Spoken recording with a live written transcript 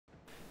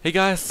Hey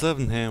guys,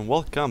 Seven here and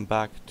welcome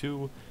back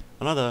to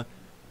another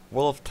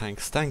World of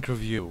Tanks tank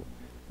review.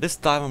 This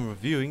time I'm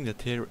reviewing the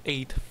tier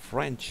 8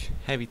 French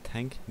heavy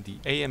tank, the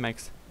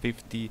AMX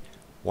 50-100.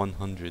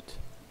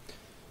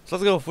 So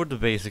let's go for the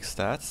basic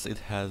stats. It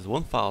has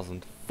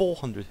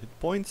 1400 hit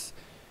points.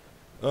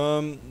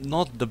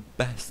 Not the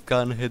best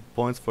kind of hit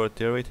points for a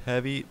tier 8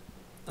 heavy.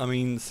 I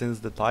mean,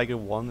 since the Tiger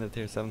 1 at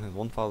tier 7 has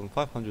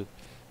 1500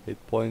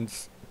 hit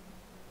points,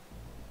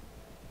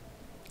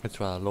 it's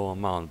rather a low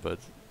amount, but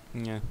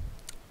yeah.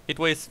 It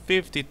weighs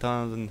 50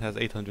 tons and has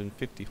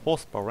 850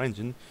 horsepower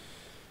engine.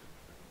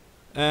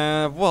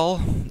 Well,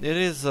 it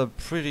is a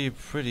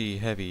pretty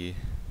heavy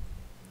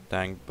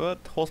tank, but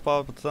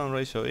horsepower per ton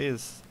ratio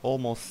is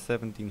almost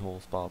 17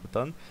 horsepower per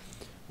ton,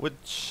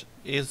 which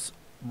is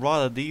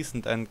rather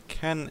decent and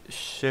can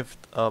shift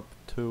up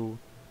to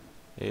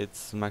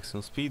its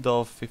maximum speed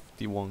of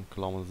 51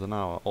 kilometers an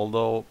hour.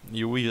 Although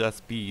you reach that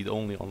speed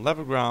only on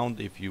level ground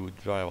if you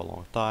drive a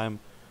long time,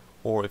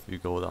 or if you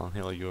go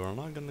downhill. You're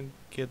not gonna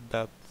get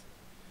that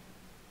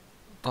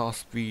top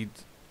speed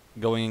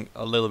going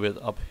a little bit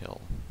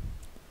uphill.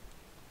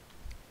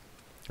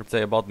 I'd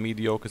say about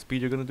mediocre speed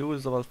you're gonna do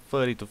is about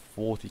 30 to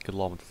 40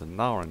 kilometers an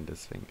hour in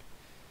this thing.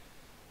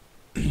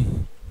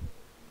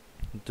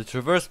 The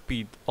traverse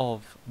speed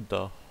of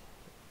the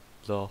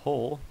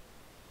hull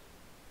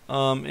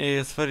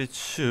is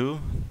 32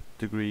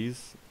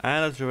 degrees,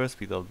 and the traverse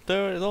speed of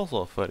there is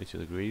also 32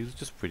 degrees,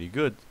 which is pretty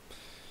good,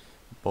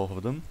 both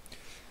of them.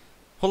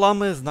 Hull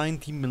armor is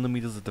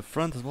 90mm at the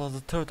front, as well as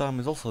the turret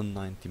armor is also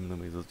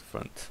 90mm at the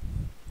front.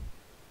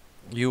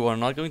 You are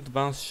not going to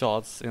bounce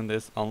shots in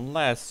this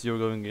unless you're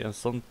going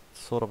against some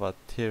sort of a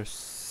tier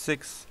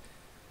 6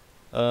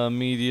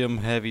 medium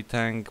heavy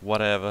tank,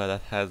 whatever,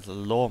 that has a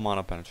low amount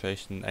of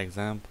penetration.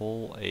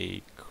 Example,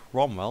 a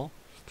Cromwell.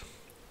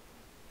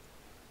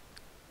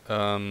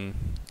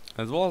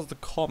 As well as the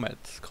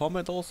Comet.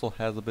 Comet also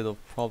has a bit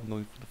of problem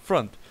going for the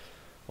front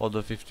of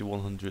the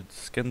 5100.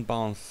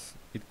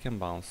 It can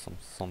bounce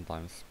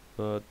sometimes,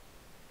 but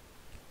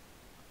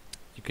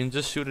you can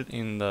just shoot it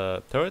in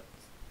the turret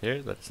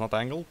here that it's not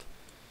angled,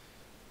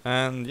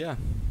 and yeah,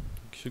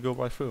 you should go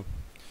right through.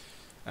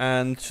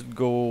 And should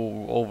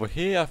go over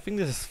here. I think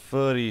this is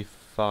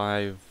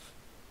 35mm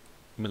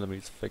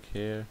thick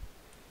here,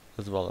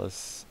 as well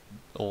as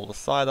all the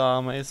side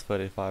armor is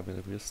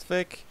 35mm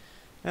thick,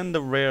 and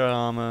the rear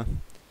armor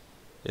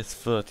is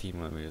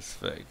 30mm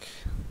thick.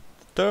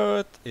 The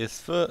turret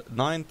is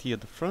 90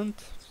 at the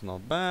front, it's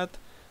not bad.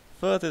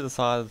 30 at the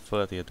side,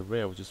 30 at the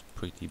rear, which is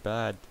pretty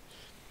bad.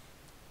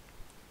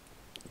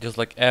 Just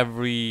like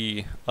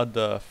every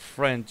other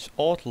French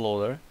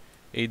autoloader,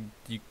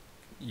 you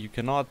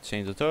cannot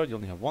change the turret. You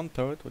only have one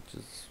turret, which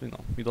is, you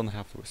don't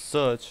have to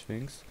research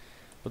things.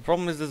 But the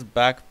problem is this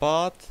back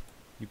part.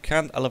 You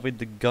can't elevate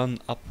the gun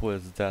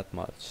upwards that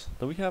much.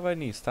 Do we have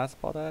any stats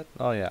about that?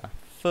 Oh yeah,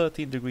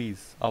 13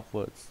 degrees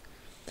upwards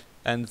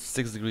and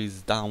 6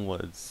 degrees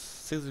downwards.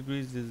 6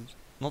 degrees is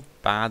not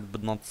bad,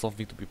 but not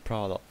something to be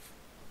proud of.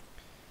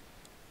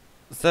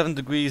 7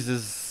 degrees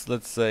is,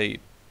 let's say,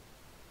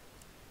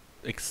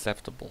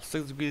 acceptable.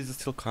 6 degrees is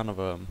still kind of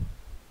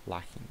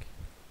lacking.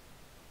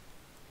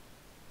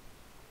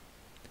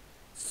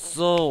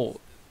 So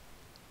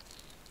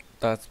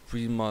that's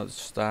pretty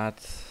much that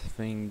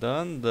thing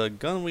done. The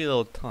gun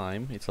reload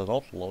time, it's an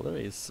autoloader,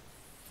 is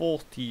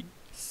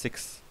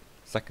 46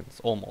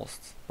 seconds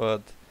almost,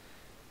 but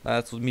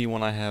that's with me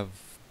when I have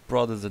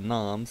brothers in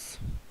arms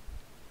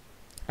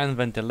and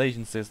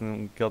ventilation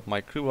system. Got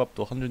my crew up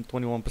to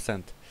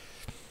 121%,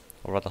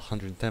 or rather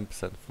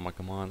 110% for my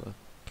commander.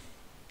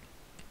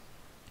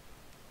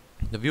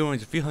 The view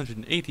range is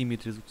 380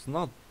 meters, which is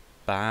not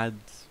bad,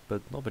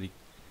 but nobody.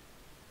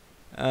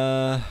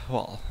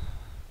 Well,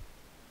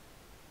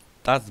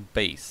 that's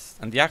base,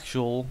 and the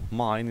actual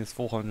mine is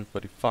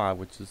 435,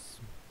 which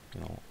is,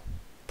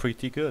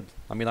 pretty good.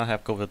 I mean, I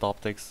have coveted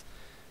optics.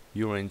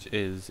 View range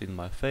is in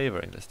my favor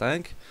in this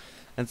tank,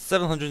 and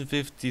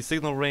 750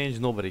 signal range.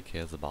 Nobody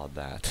cares about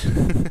that.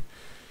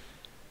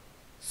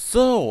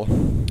 So,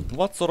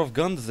 what sort of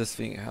gun does this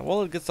thing have?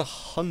 Well, it gets a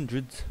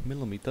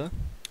 100mm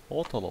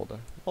autoloader.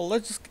 Well,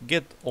 let's just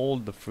get all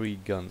the three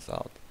guns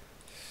out.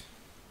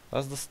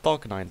 That's the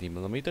stock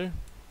 90mm.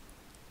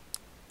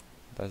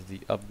 That's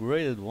the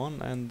upgraded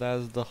one, and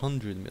that's the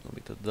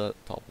 100mm, the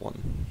top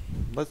one.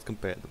 Let's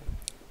compare them.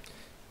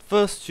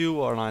 First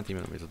two are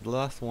 90mm. The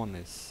last one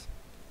is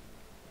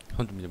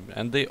 100mm,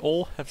 and they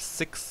all have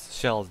 6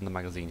 shells in the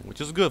magazine,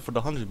 which is good for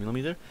the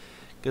 100mm,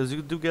 because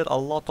you do get a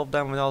lot of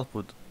damage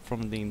output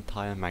from the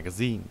entire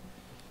magazine.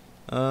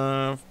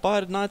 By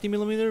the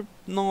 90mm,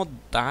 not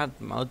that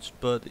much,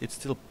 but it's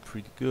still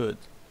pretty good.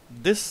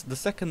 The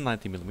second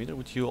 90mm,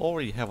 which you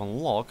already have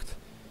unlocked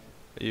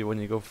when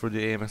you go through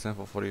the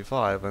AMX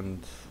 45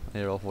 and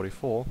ARL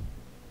 44,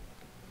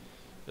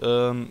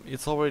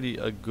 it's already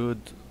a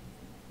good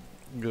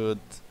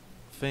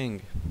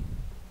thing,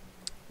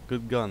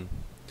 good gun,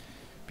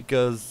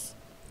 because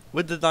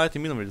with the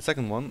 90mm, the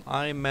second one,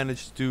 I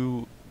managed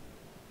to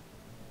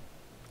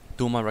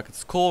do my record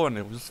score, and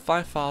it was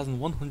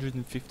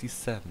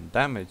 5,157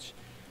 damage,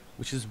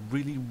 which is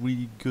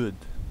really good.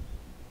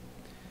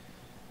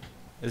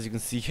 As you can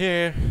see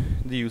here,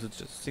 the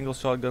usage is single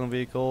shotgun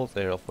vehicles,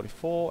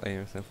 AR-44,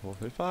 AMX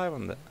 435,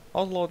 and the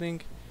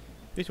outloading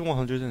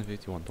 5100 and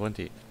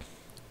 5120.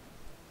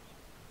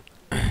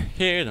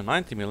 Here, the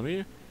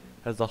 90mm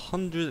has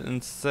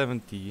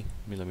 170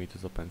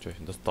 millimeters of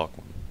penetration, the stock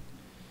one.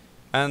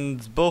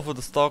 And both of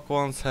the stock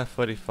ones have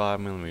 35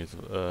 millimeters,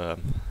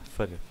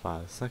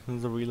 35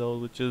 seconds of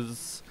reload, which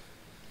is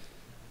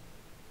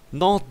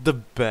not the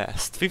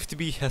best.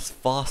 50B has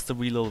faster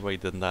reload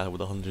rate than that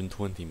with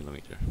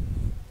 120mm.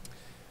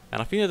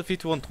 And I think that the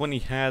 5120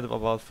 had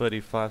about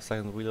 35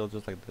 seconds reload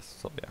just like this,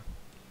 so yeah.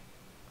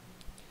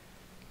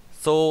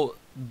 So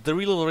the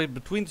reload rate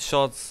between the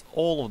shots,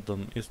 all of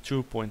them, is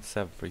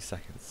 2.73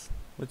 seconds,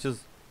 which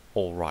is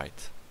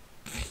alright.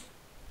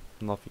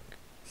 Nothing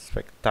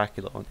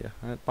spectacular on here.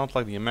 Not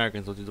like the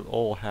Americans, which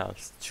all have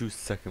 2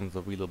 seconds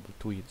of reload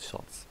between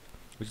shots,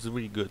 which is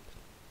really good.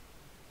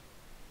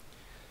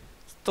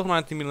 Still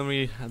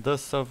 90mm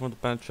does suffer from the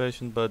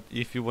penetration, but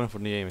if you went for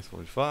the AMX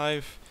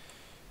 45,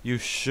 you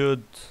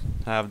should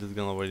have this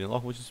gun already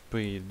unlocked, which is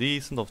pretty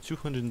decent, of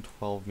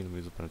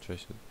 212mm of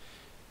penetration.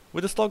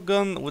 With the stock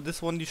gun, with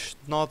this one you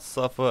should not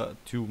suffer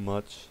too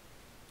much.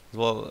 As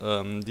well,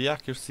 the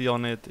accuracy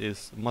on it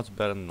is much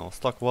better than the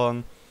stock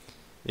one.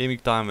 The aiming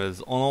time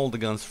is on all the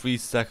guns 3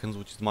 seconds,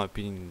 which in my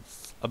opinion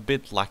is a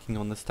bit lacking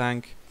on this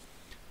tank.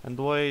 And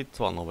the weight,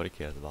 well, nobody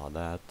cares about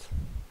that.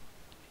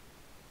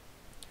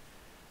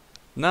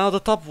 Now the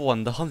top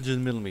one, the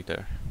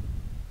 100mm.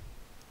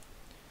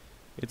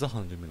 It's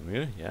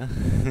 100mm, yeah.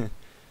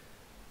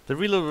 The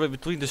reload rate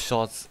between the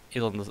shots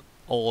is on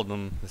all of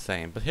them the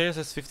same, but here it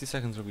says 50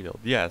 seconds of reload.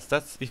 Yes,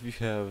 that's if you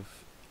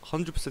have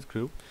 100%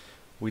 crew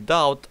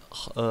without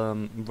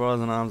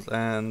brothers in arms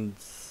and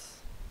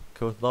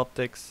coated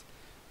optics,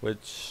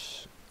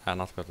 which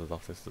not coated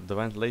optics, the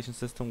ventilation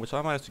system, which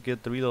I managed to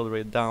get the reload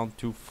rate down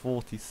to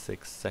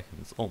 46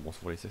 seconds, almost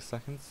 46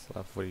 seconds,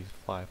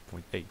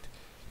 45.8,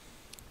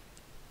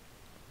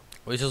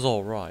 which is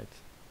alright.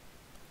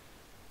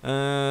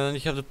 And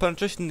you have the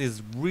penetration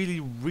is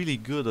really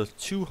good at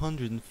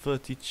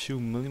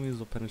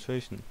 232mm of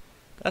penetration.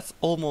 That's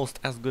almost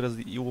as good as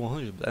the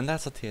E100, and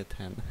that's a tier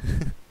 10.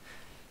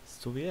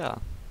 So yeah,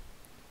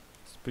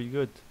 it's pretty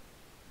good.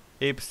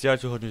 APCR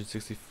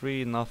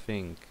 263,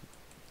 nothing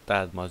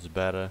that much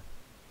better.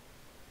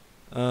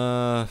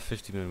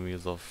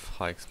 50mm of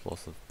high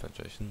explosive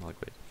penetration, not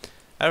great.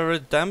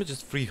 Average damage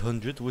is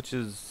 300, which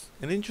is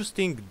an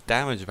interesting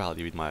damage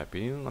value in my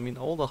opinion. I mean,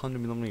 all the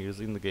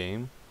 100mm in the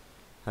game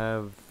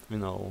have, you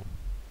know,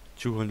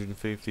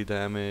 250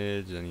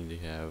 damage, and they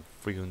have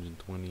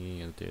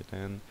 320 and tier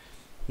 10.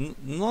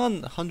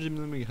 None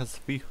 100mm has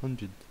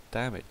 300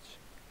 damage,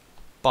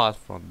 apart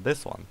from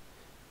this one.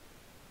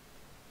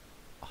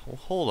 Oh,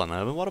 hold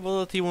on, what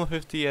about the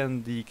T150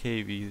 and the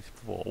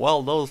KV4?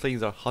 Well, those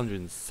things are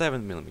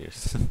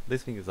 107mm.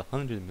 This thing is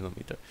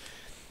 100mm.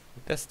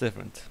 That's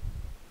different.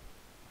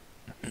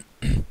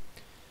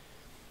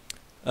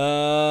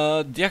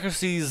 The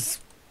accuracy is,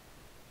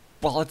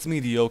 well, it's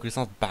mediocre. It's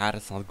not bad,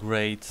 it's not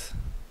great.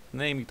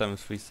 The aiming time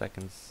is 3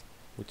 seconds,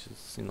 which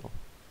is, you know,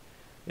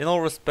 in all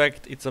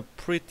respect, it's a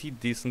pretty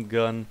decent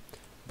gun,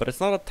 but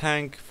it's not a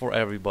tank for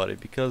everybody,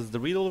 because the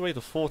reload rate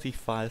of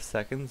 45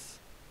 seconds,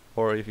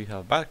 or if you have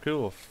a bad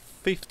crew, of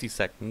 50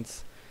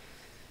 seconds,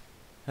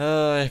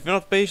 if you're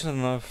not patient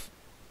enough,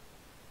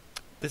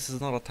 this is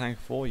not a tank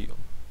for you.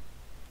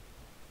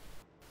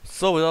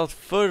 So without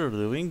further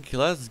ado,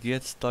 let's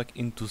get stuck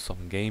into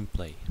some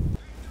gameplay.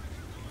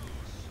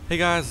 Hey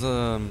guys,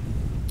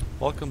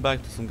 welcome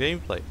back to some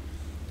gameplay.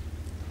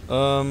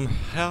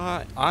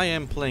 I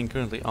am playing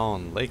currently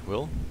on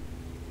Lakeville,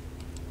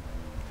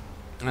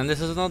 and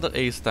this is another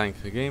Ace Tank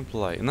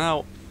gameplay.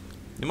 Now,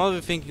 you might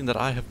be thinking that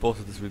I have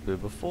posted this replay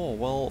before.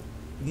 Well,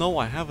 no,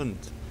 I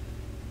haven't.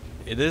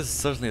 It is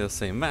certainly the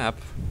same map,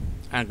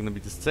 and gonna be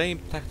the same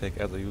tactic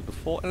as I used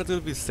before, and it's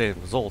gonna be the same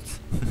results.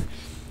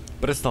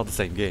 But it's not the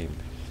same game.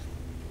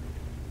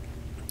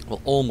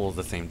 Well, almost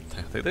the same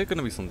tactic. There's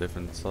gonna be some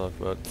different stuff,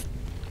 but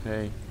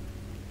hey.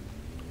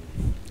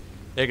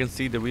 You can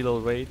see the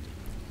reload rate,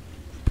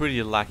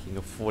 pretty lacking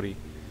of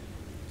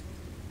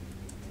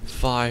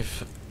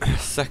 45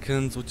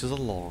 seconds, which is a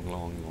long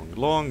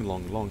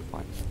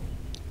time.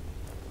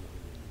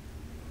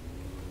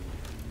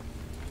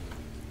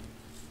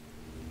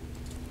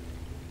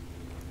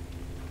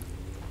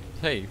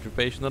 Hey, if you're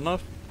patient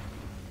enough,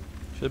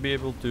 you should be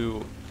able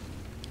to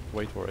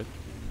wait for it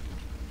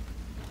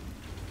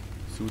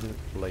sooner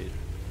or later.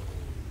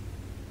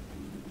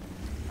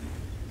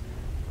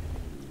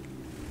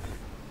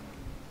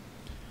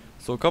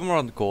 So come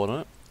around the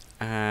corner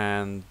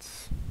and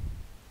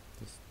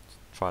just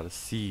try to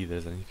see if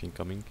there's anything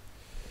coming.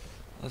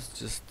 Let's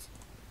just,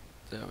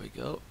 there we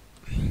go.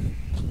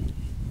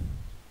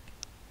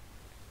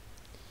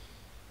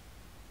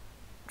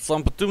 So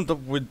I'm platooned up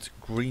with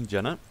Green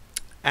Jenna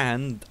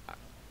and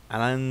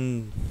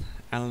Alan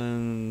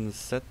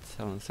Sets,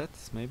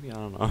 maybe, I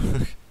don't know.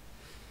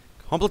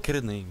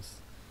 Complicated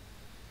names.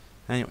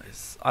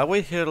 Anyways, I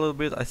wait here a little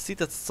bit. I see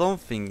that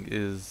something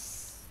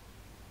is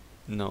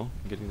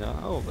getting down.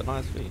 Oh, the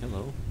nice tree.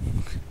 Hello.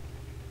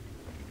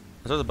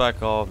 I try to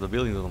back off. The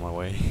building's on my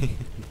way.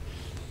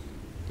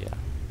 Yeah.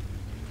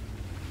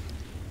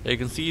 You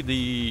can see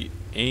the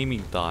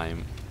aiming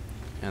time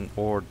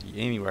or the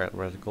aiming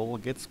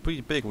reticle gets pretty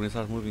big when you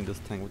start moving this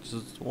tank, which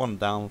is one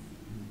down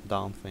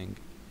thing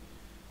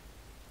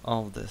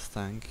of this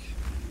tank.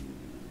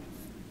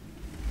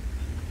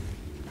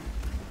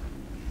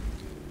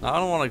 Now I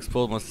don't want to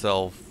expose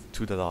myself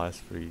to that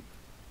IS-3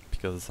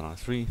 because it's an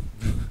IS-3.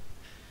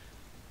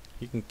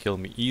 He can kill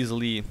me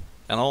easily,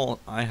 and all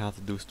I have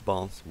to do is to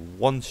bounce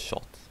one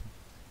shot.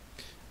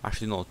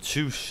 Actually no,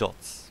 2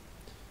 shots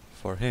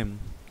for him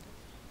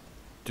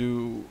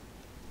to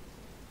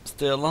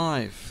stay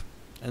alive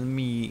and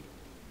me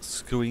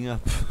screwing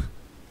up.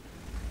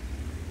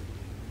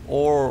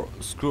 Or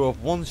screw up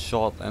one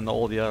shot and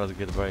all the others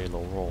get very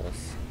low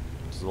rolls.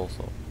 Which is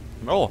also...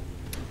 Oh!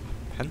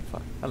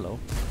 Penfa, hello.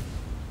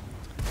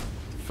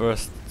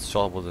 First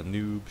shot was a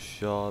noob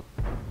shot.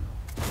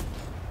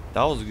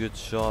 That was a good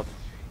shot.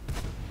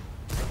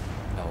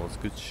 That was a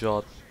good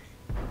shot.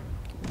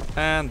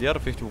 And the other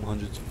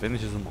 5100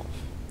 finishes him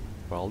off.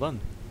 Well done.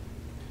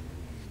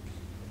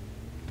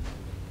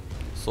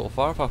 So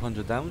far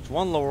 500 damage,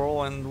 1 low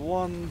roll and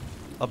 1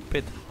 a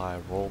bit high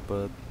roll,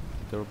 but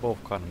they were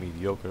both kind of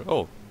mediocre.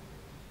 Oh!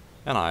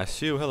 And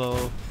ISU,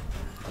 hello!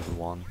 There's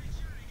 1.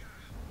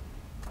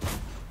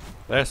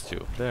 There's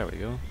 2, there we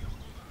go.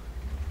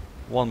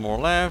 1 more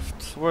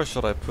left, where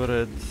should I put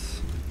it?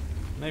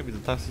 Maybe the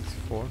Type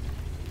 64?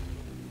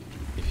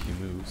 If he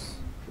moves.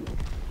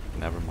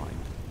 Never mind.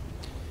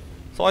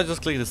 So I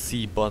just click the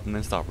C button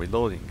and start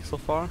reloading. So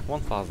far,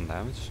 1000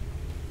 damage.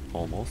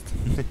 Almost.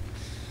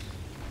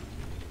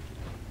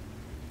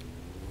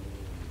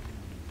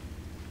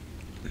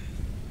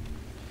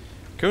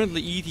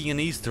 Currently eating an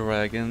Easter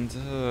egg and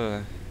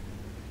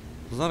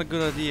it's not a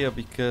good idea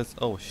because...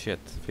 Oh shit,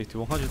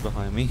 5100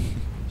 behind me.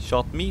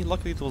 Shot me.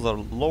 Luckily it was a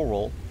low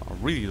roll, a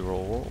really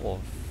low roll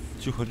of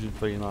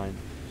 239.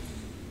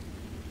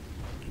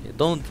 Yeah,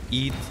 don't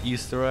eat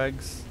Easter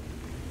eggs.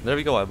 There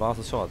we go, I bounced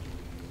a shot.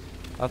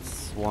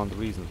 That's one of the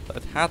reasons.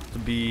 It had to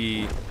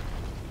be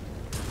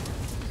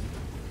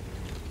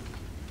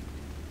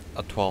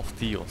a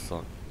 12T or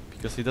so,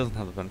 because he doesn't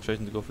have the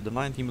penetration to go for the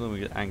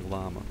 90mm angle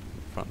armor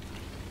in front.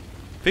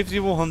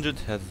 5100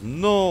 has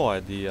no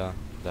idea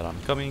that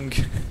I'm coming.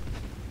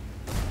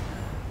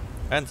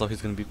 And so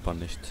he's gonna be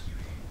punished.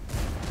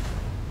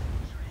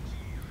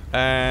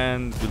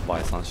 And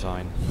goodbye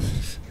sunshine.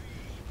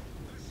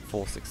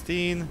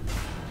 416.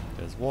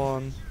 There's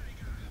 1.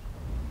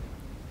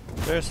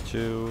 There's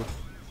 2.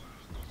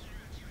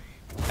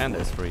 And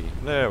there's 3.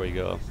 There we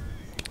go.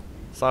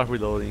 Start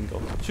reloading.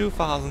 Go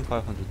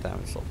 2500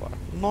 damage so far.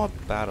 Not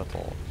bad at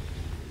all.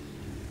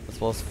 This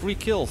was 3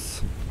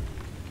 kills.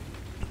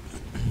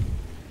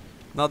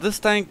 Now this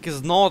tank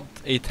is not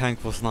a tank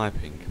for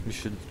sniping. You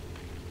should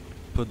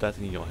put that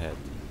in your head.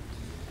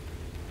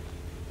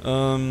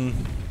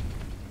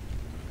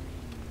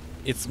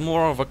 It's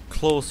more of a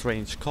close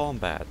range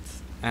combat,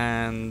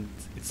 and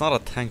it's not a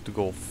tank to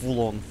go full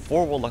on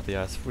forward like the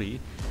IS-3.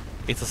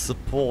 It's a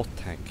support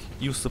tank.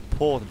 You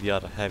support the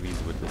other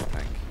heavies with this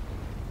tank.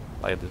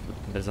 Like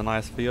there's an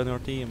IS-3 on your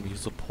team, you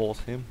support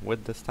him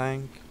with this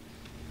tank.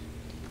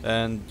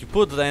 And you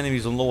put the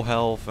enemies on low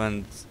health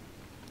and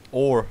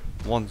or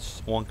one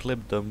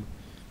clip them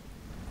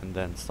and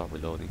then start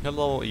reloading.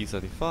 Hello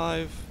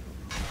E75.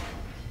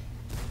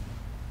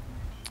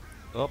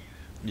 Oh,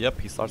 yep,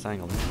 he starts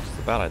angling, which is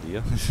a bad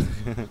idea.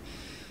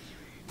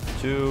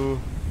 2,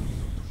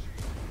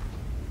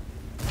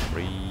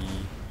 3,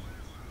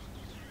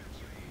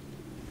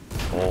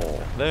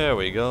 4. There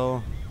we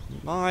go.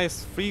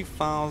 Nice,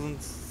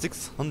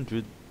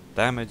 3600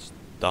 damage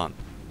done.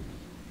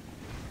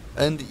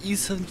 And the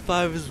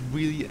E75 is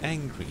really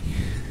angry.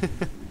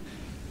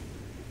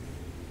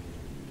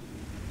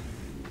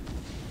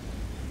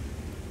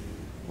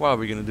 What are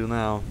we gonna do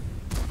now?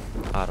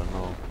 I don't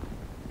know.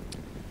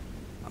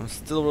 I'm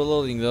still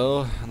reloading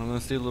though, and I'm gonna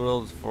still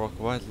reload for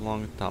quite a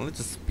long time. Let's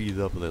just speed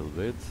up a little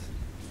bit.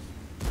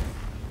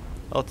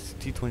 Oh,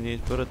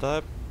 T28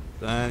 prototype,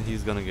 and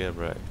he's gonna get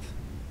wrecked.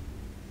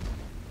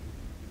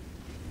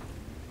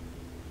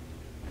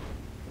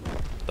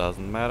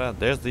 Doesn't matter.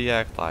 There's the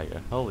Yak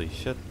Tiger. Holy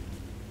shit.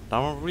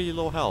 I'm on really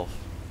low health.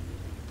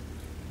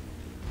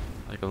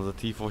 Here comes the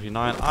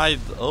T49.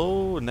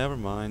 Oh, never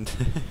mind.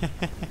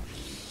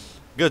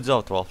 Good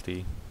job,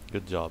 12T.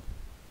 Good job.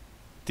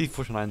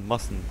 T49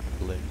 mustn't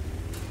live.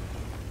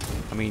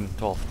 I mean,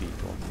 12T.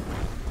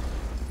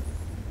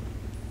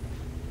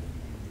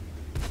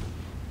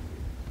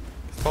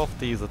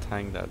 12T is a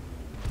tank that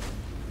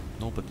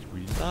nobody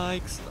really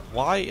likes.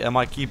 Why am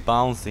I keep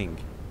bouncing?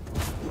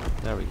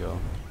 There we go.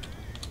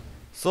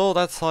 So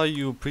that's how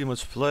you pretty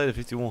much play the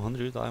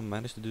 5100. I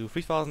managed to do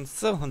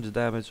 3700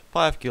 damage,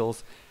 5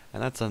 kills,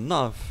 and that's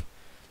enough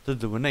to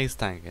do an ace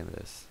tank in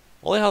this.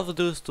 All you have to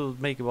do is to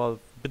make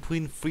about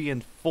between 3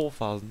 and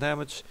 4000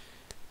 damage,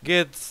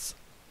 get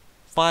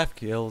 5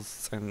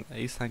 kills and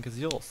ace tank is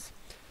yours.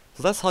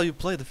 So that's how you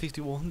play the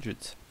 5100.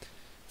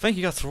 Thank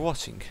you guys for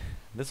watching.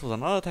 This was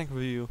another tank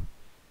review,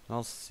 and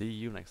I'll see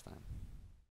you next time.